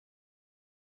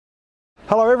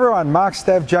Hello everyone, Mark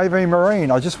Stav, JV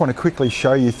Marine. I just want to quickly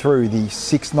show you through the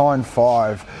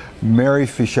 695 Merry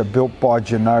Fisher built by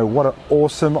Jeanneau. What an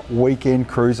awesome weekend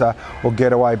cruiser or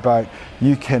getaway boat.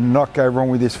 You cannot go wrong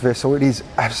with this vessel. It is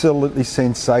absolutely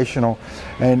sensational,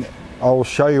 and I will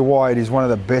show you why it is one of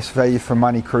the best value for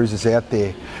money cruisers out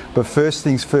there. But first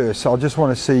things first, I just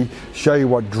want to show you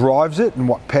what drives it and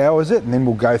what powers it, and then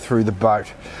we'll go through the boat.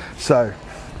 So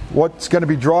what's going to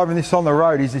be driving this on the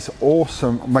road is this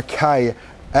awesome Mackay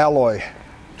alloy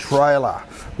trailer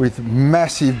with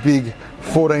massive big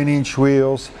 14-inch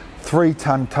wheels,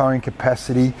 3-ton towing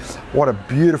capacity. What a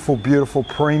beautiful, beautiful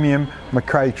premium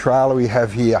Mackay trailer we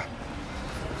have here.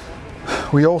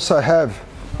 We also have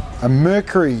a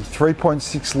Mercury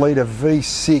 3.6 litre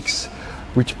V6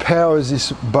 which powers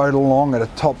this boat along at a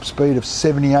top speed of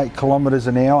 78 kilometres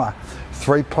an hour,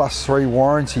 3+3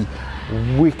 warranty.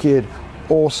 Wicked,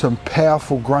 awesome,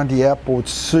 powerful, grunty outboard,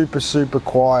 super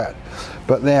quiet.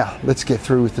 But now let's get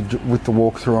through with the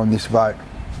walkthrough on this boat.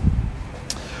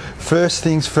 First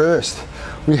things first,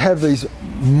 we have these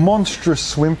monstrous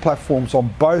swim platforms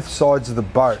on both sides of the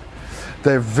boat.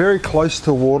 They're very close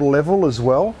to water level as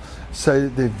well, so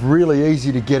they're really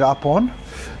easy to get up on.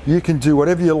 You can do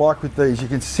whatever you like with these. You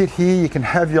can sit here, you can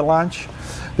have your lunch.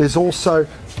 There's also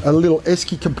a little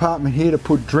esky compartment here to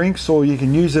put drinks, or you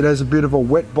can use it as a bit of a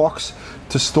wet box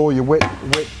to store your wet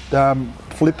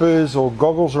flippers or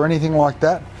goggles or anything like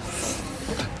that.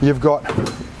 You've got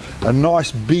a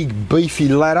nice big beefy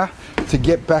ladder to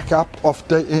get back up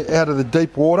out of the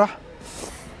deep water.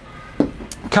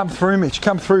 Come through, Mitch,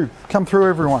 come through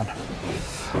everyone.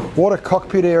 What a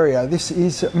cockpit area. This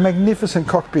is a magnificent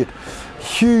cockpit.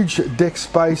 Huge deck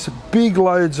space, big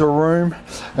loads of room,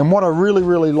 and what I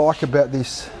really like about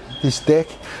this deck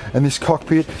and this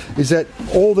cockpit is that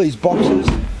all these boxes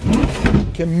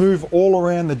can move all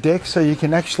around the deck, so you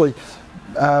can actually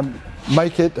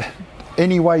make it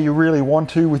any way you really want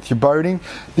to with your boating.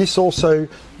 This also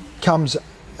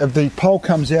the pole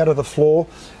comes out of the floor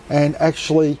and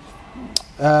actually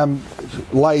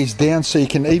lays down, so you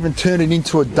can even turn it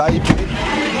into a day bed.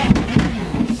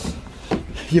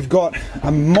 You've got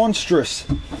a monstrous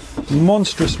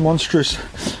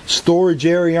storage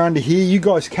area under here. You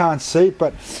guys can't see it,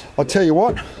 but I'll tell you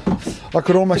what, I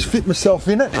could almost fit myself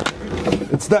in it.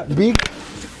 It's that big.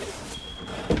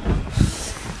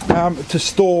 To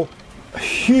store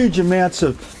huge amounts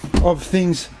of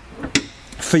things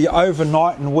for your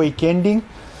overnight and weekending.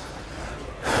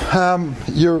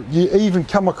 You even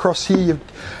come across here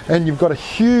and you've got a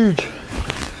huge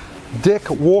deck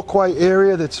walkway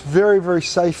area that's very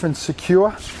safe and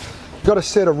secure. Got a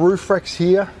set of roof racks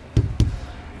here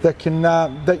that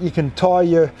you can tie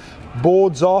your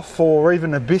boards off or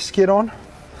even a biscuit on.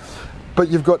 But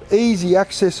you've got easy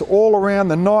access all around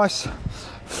the nice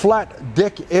flat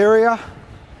deck area,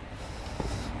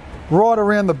 right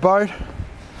around the boat.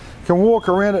 You can walk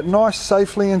around it nice,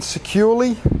 safely and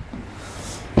securely.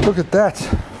 Look at that.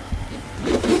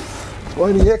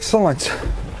 Bloody excellent.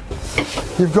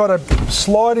 You've got a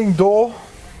sliding door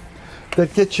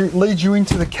that leads you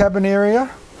into the cabin area.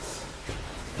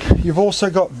 You've also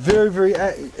got very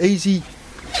easy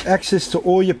access to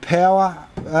all your power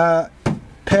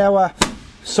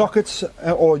sockets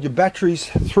or your batteries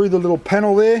through the little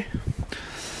panel there.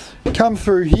 Come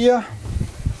through here.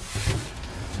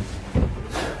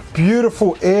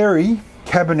 Beautiful airy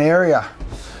cabin area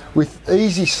with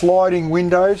easy sliding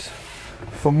windows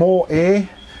for more air.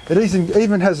 It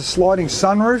even has a sliding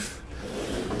sunroof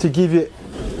to give you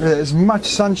as much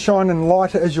sunshine and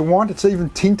light as you want. It's even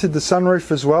tinted the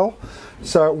sunroof as well,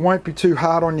 so it won't be too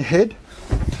hard on your head.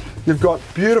 You've got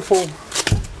beautiful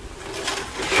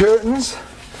curtains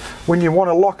when you want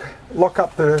to lock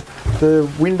up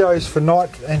the windows for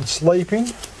night and sleeping.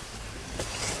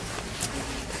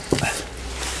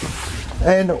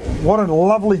 And what a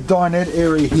lovely dinette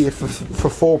area here for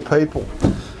 4 people.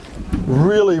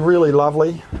 Really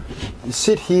lovely. You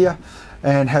sit here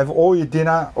and have all your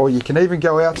dinner, or you can even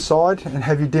go outside and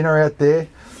have your dinner out there.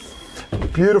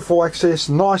 Beautiful access,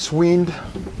 nice wind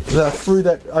through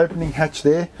that opening hatch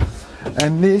there.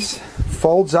 And this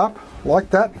folds up like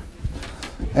that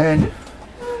and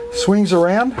swings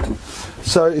around.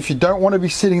 So if you don't want to be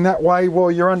sitting that way while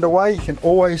you're underway, you can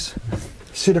always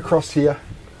sit across here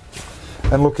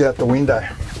and look out the window.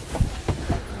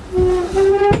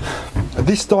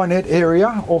 This dinette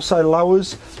area also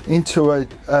lowers into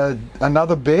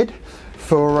another bed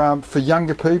for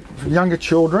younger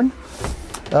children,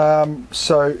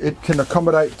 so it can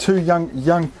accommodate 2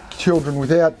 young children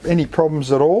without any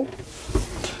problems at all.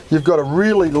 You've got a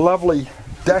really lovely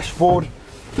dashboard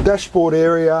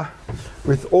area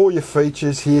with all your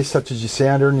features here, such as your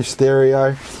sounder and your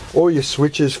stereo, all your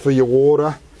switches for your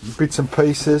water, bits and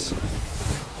pieces.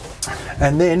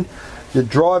 And then your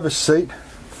driver's seat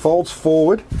folds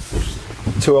forward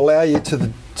to allow you to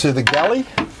the galley,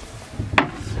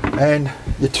 and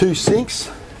your 2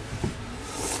 sinks,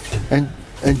 and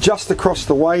just across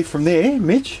the way from there,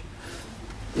 Mitch,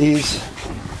 is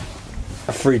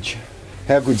a fridge.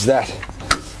 How good's that?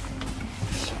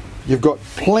 You've got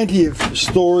plenty of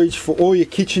storage for all your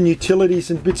kitchen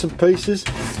utilities and bits and pieces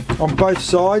on both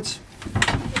sides,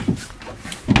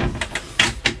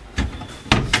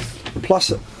 plus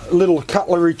a little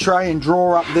cutlery tray and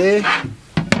drawer up there.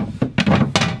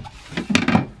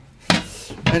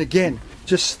 And again,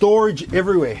 just storage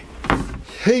everywhere.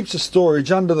 Heaps of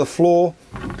storage under the floor,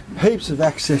 heaps of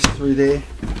access through there.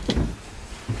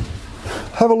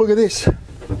 Have a look at this.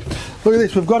 Look at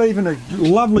this, we've got even a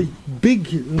lovely, big,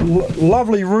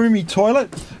 lovely roomy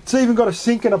toilet. It's even got a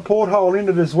sink and a porthole in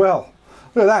it as well.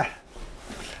 Look at that.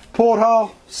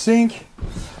 Porthole, sink,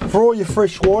 for all your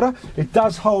fresh water. It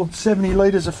does hold 70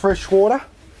 litres of fresh water.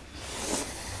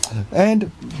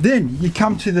 And then you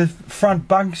come to the front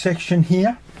bunk section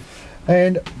here,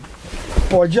 and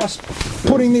by just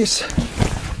putting this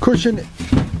cushion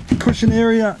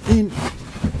area in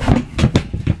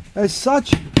as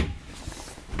such,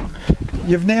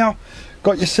 you've now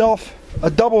got yourself a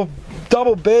double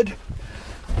bed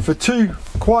for 2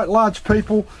 quite large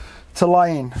people to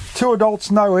lay in. 2 adults,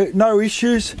 no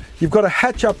issues. You've got a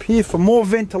hatch up here for more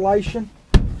ventilation.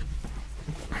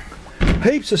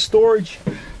 Heaps of storage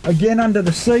again under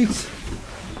the seats.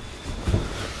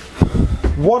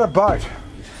 What a boat.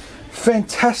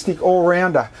 Fantastic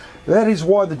all-rounder. That is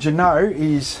why the Jeanneau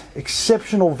is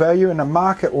exceptional value and a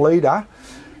market leader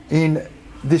in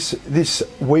this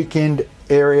weekend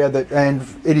area, and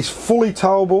it is fully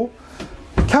towable.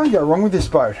 You can't go wrong with this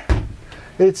boat.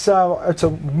 It's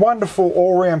a wonderful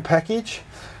all-round package,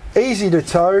 easy to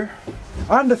tow,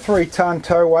 under 3 tonne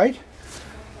tow weight.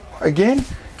 Again,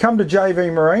 come to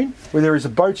JV Marine, where there is a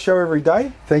boat show every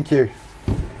day. Thank you.